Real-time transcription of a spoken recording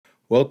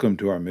Welcome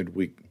to our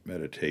midweek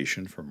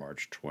meditation for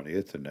March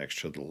 20th, and next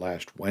to the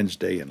last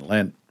Wednesday in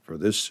Lent for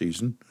this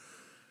season.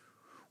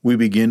 We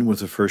begin with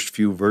the first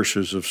few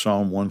verses of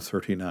Psalm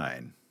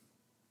 139.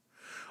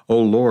 O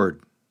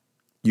Lord,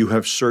 you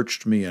have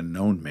searched me and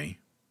known me.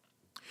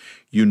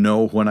 You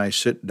know when I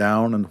sit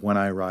down and when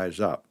I rise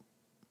up.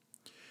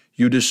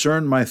 You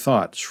discern my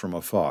thoughts from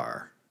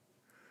afar.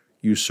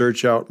 You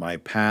search out my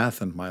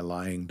path and my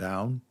lying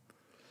down,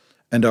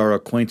 and are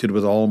acquainted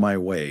with all my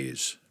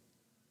ways.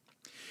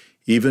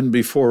 Even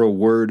before a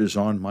word is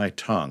on my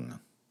tongue,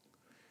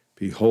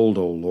 behold,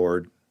 O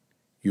Lord,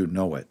 you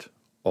know it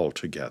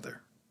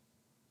altogether.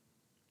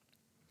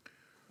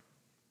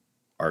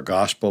 Our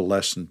gospel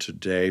lesson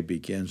today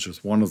begins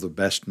with one of the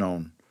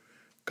best-known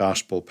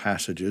gospel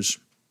passages.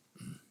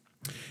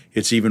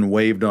 It's even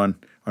waved on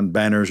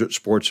banners at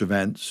sports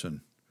events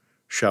and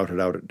shouted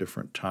out at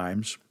different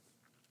times.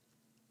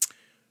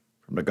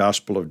 From the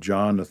Gospel of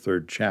John, the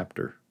 3rd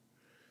chapter,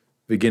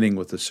 beginning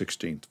with the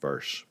 16th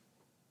verse.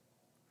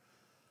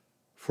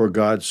 For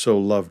God so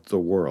loved the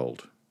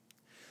world,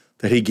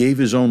 that he gave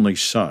his only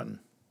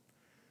Son,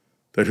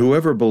 that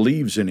whoever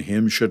believes in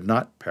him should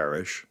not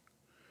perish,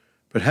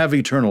 but have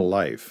eternal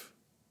life.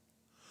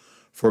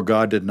 For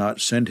God did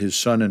not send his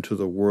Son into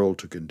the world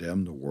to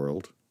condemn the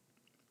world,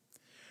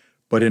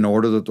 but in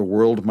order that the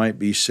world might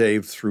be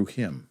saved through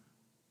him.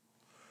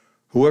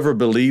 Whoever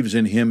believes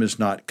in him is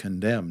not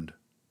condemned,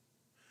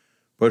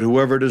 but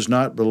whoever does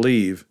not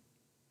believe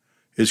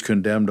is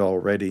condemned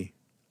already,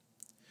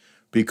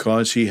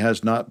 because he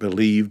has not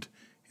believed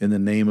in the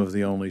name of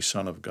the only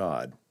Son of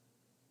God.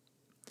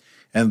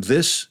 And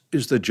this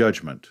is the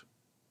judgment.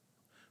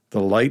 The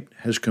light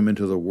has come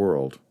into the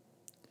world,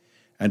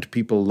 and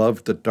people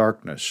loved the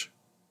darkness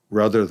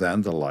rather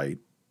than the light,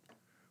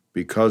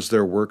 because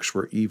their works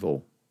were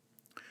evil.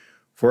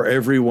 For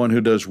everyone who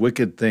does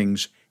wicked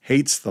things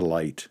hates the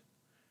light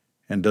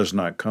and does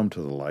not come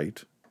to the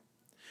light,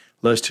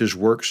 lest his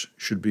works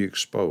should be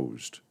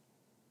exposed.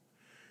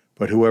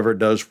 But whoever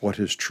does what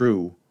is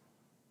true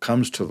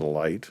comes to the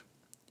light,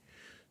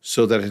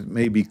 so that it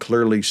may be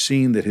clearly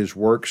seen that his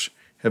works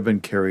have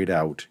been carried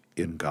out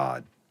in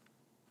God.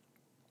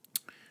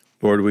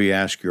 Lord, we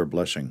ask your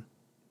blessing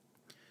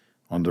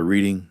on the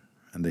reading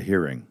and the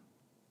hearing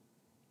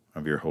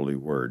of your holy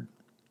word.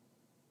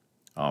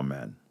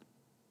 Amen.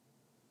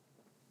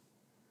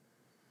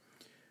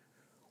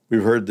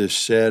 We've heard this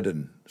said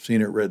and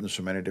seen it read in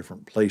so many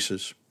different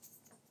places.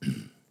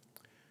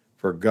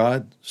 For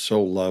God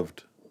so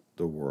loved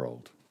the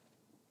world.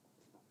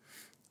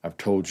 I've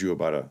told you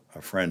about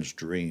a friend's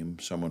dream,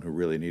 someone who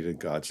really needed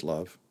God's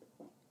love,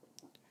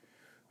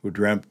 who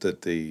dreamt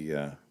that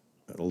the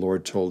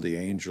Lord told the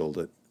angel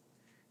that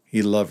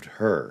he loved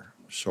her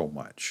so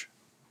much,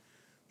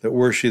 that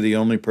were she the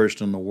only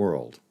person in the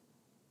world,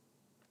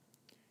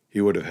 he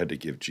would have had to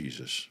give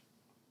Jesus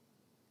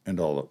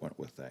and all that went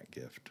with that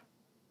gift,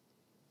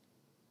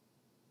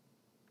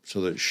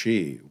 so that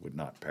she would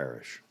not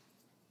perish,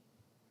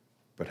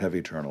 but have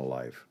eternal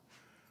life.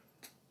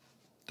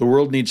 The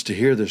world needs to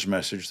hear this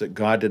message that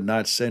God did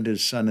not send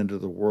his Son into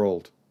the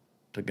world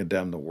to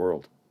condemn the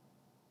world.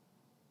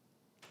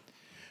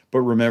 But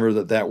remember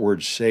that that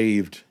word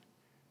saved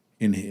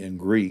in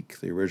Greek,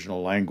 the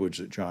original language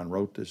that John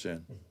wrote this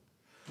in,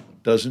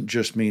 doesn't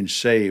just mean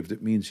saved,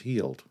 it means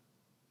healed.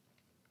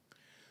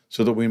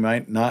 So that we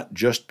might not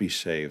just be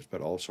saved,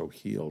 but also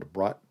healed,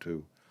 brought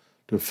to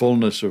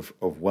fullness of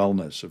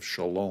wellness, of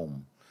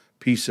shalom,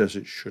 peace as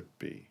it should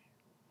be.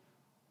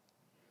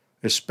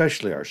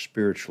 Especially our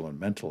spiritual and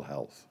mental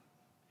health,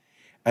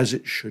 as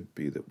it should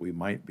be, that we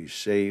might be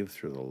saved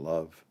through the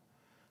love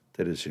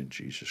that is in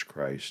Jesus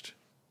Christ.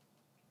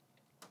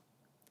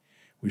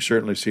 We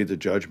certainly see the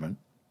judgment.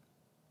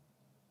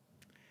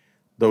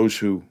 Those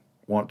who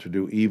want to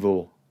do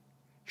evil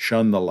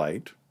shun the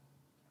light.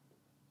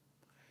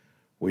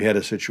 We had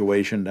a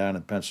situation down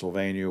in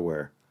Pennsylvania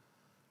where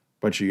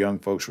a bunch of young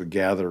folks would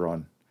gather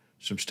on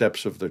some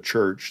steps of the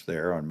church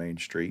there on Main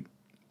Street.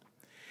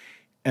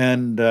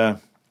 And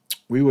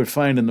we would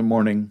find in the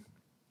morning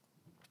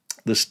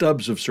the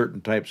stubs of certain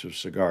types of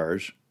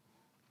cigars,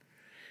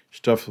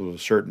 stuff with a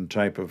certain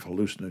type of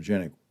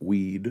hallucinogenic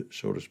weed,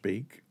 so to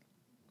speak.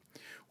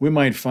 We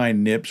might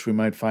find nips. We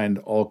might find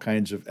all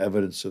kinds of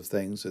evidence of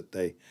things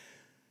that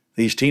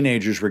these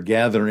teenagers were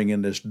gathering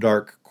in this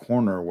dark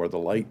corner where the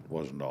light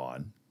wasn't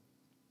on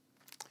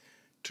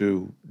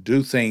to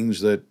do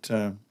things that,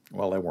 they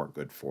weren't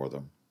good for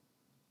them.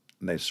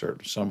 And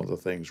some of the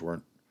things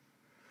weren't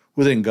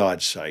within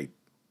God's sight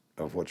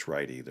of what's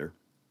right either.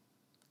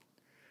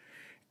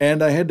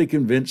 And I had to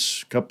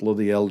convince a couple of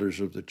the elders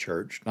of the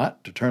church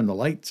not to turn the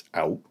lights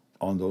out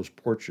on those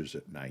porches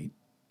at night.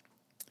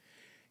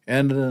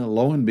 And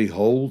lo and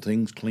behold,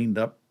 things cleaned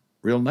up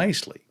real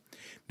nicely.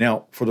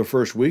 Now, for the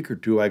first week or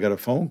two, I got a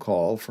phone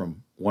call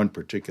from one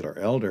particular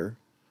elder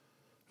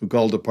who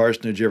called the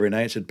parsonage every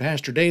night and said,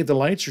 Pastor Dave, the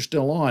lights are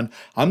still on.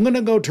 I'm going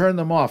to go turn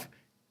them off.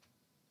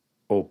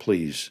 Oh,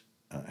 please,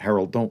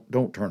 Harold,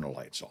 don't turn the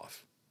lights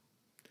off.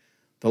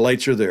 The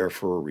lights are there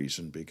for a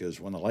reason, because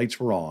when the lights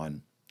were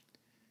on,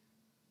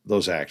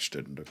 those acts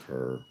didn't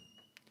occur.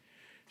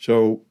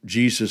 So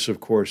Jesus, of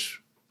course,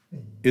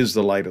 is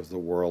the light of the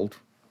world.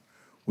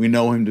 We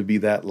know him to be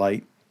that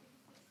light.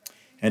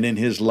 And in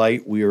his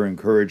light, we are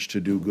encouraged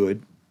to do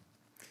good.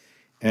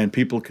 And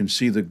people can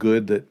see the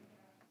good that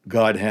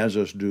God has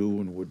us do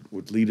and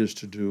would lead us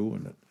to do,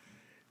 and that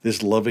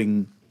this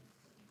loving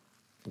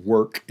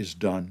work is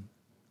done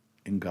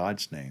in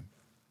God's name.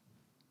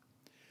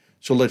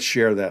 So let's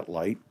share that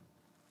light.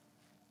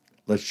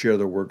 Let's share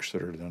the works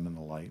that are done in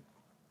the light,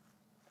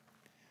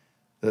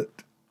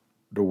 that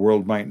the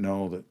world might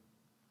know that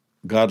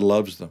God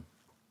loves them,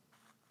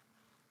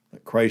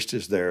 that Christ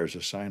is there as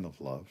a sign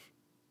of love.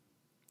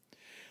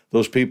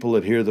 Those people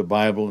that hear the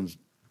Bible and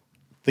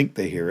think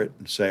they hear it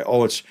and say,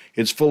 oh,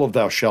 it's full of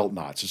thou shalt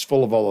nots. It's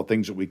full of all the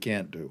things that we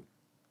can't do.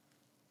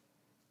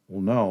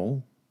 Well,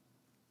 no.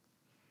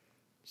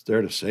 It's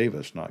there to save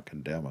us, not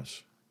condemn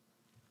us.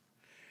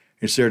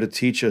 It's there to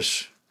teach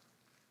us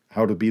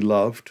how to be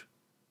loved,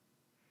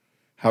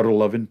 how to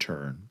love in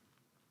turn,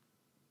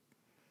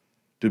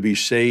 to be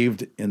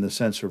saved in the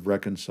sense of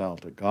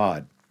reconciled to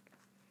God,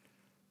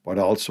 but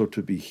also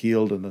to be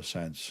healed in the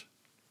sense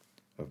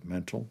of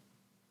mental,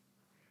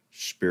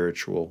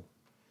 spiritual,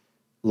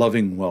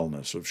 loving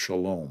wellness, of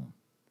shalom,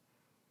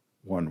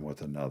 one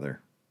with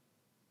another.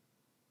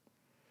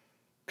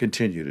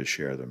 Continue to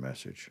share the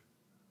message.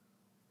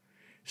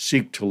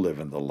 Seek to live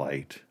in the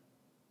light.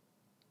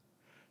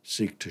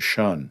 Seek to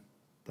shun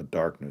the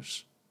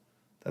darkness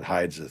that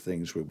hides the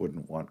things we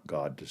wouldn't want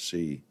God to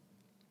see.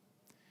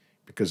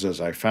 Because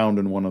as I found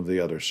in one of the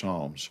other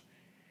Psalms,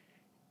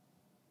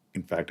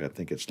 in fact, I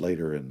think it's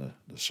later in the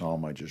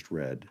Psalm I just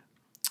read,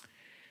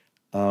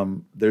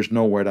 there's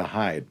nowhere to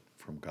hide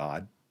from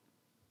God.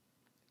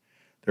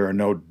 There are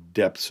no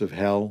depths of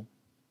hell,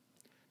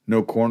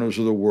 no corners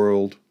of the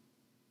world,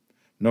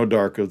 no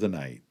dark of the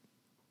night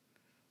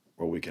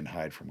where we can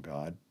hide from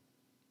God.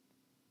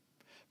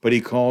 But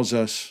he calls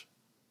us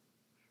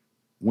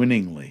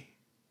winningly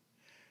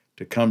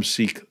to come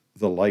seek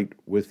the light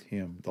with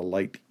him, the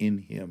light in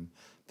him,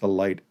 the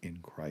light in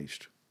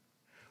Christ.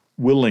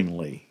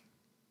 Willingly,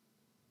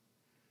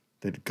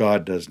 that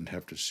God doesn't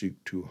have to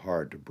seek too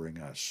hard to bring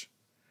us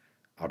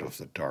out of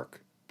the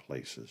dark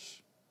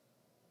places.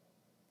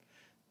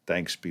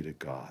 Thanks be to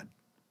God.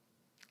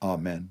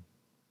 Amen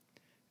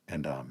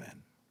and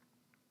amen.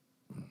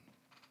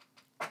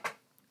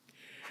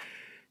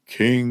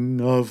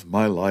 King of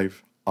my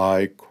life,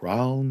 I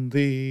crown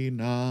thee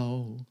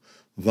now,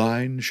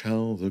 thine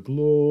shall the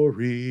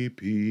glory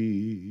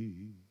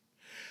be.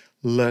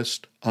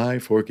 Lest I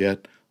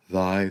forget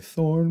thy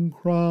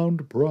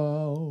thorn-crowned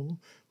brow,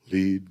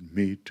 lead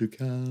me to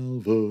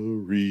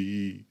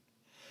Calvary.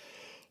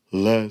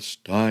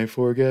 Lest I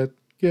forget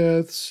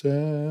Gethsemane,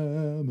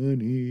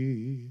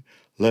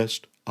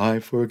 lest I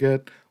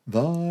forget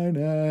thine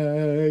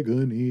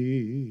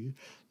agony,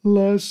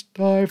 lest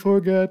I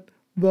forget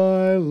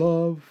thy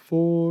love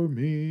for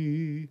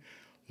me,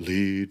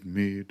 lead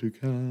me to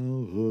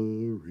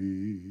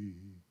Calvary.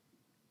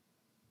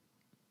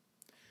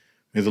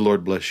 May the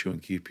Lord bless you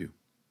and keep you.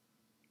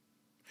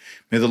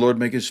 May the Lord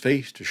make his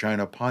face to shine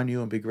upon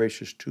you and be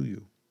gracious to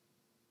you.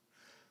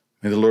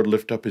 May the Lord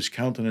lift up his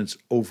countenance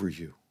over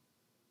you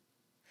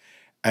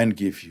and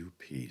give you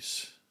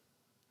peace.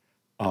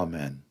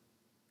 Amen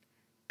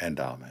and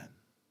amen.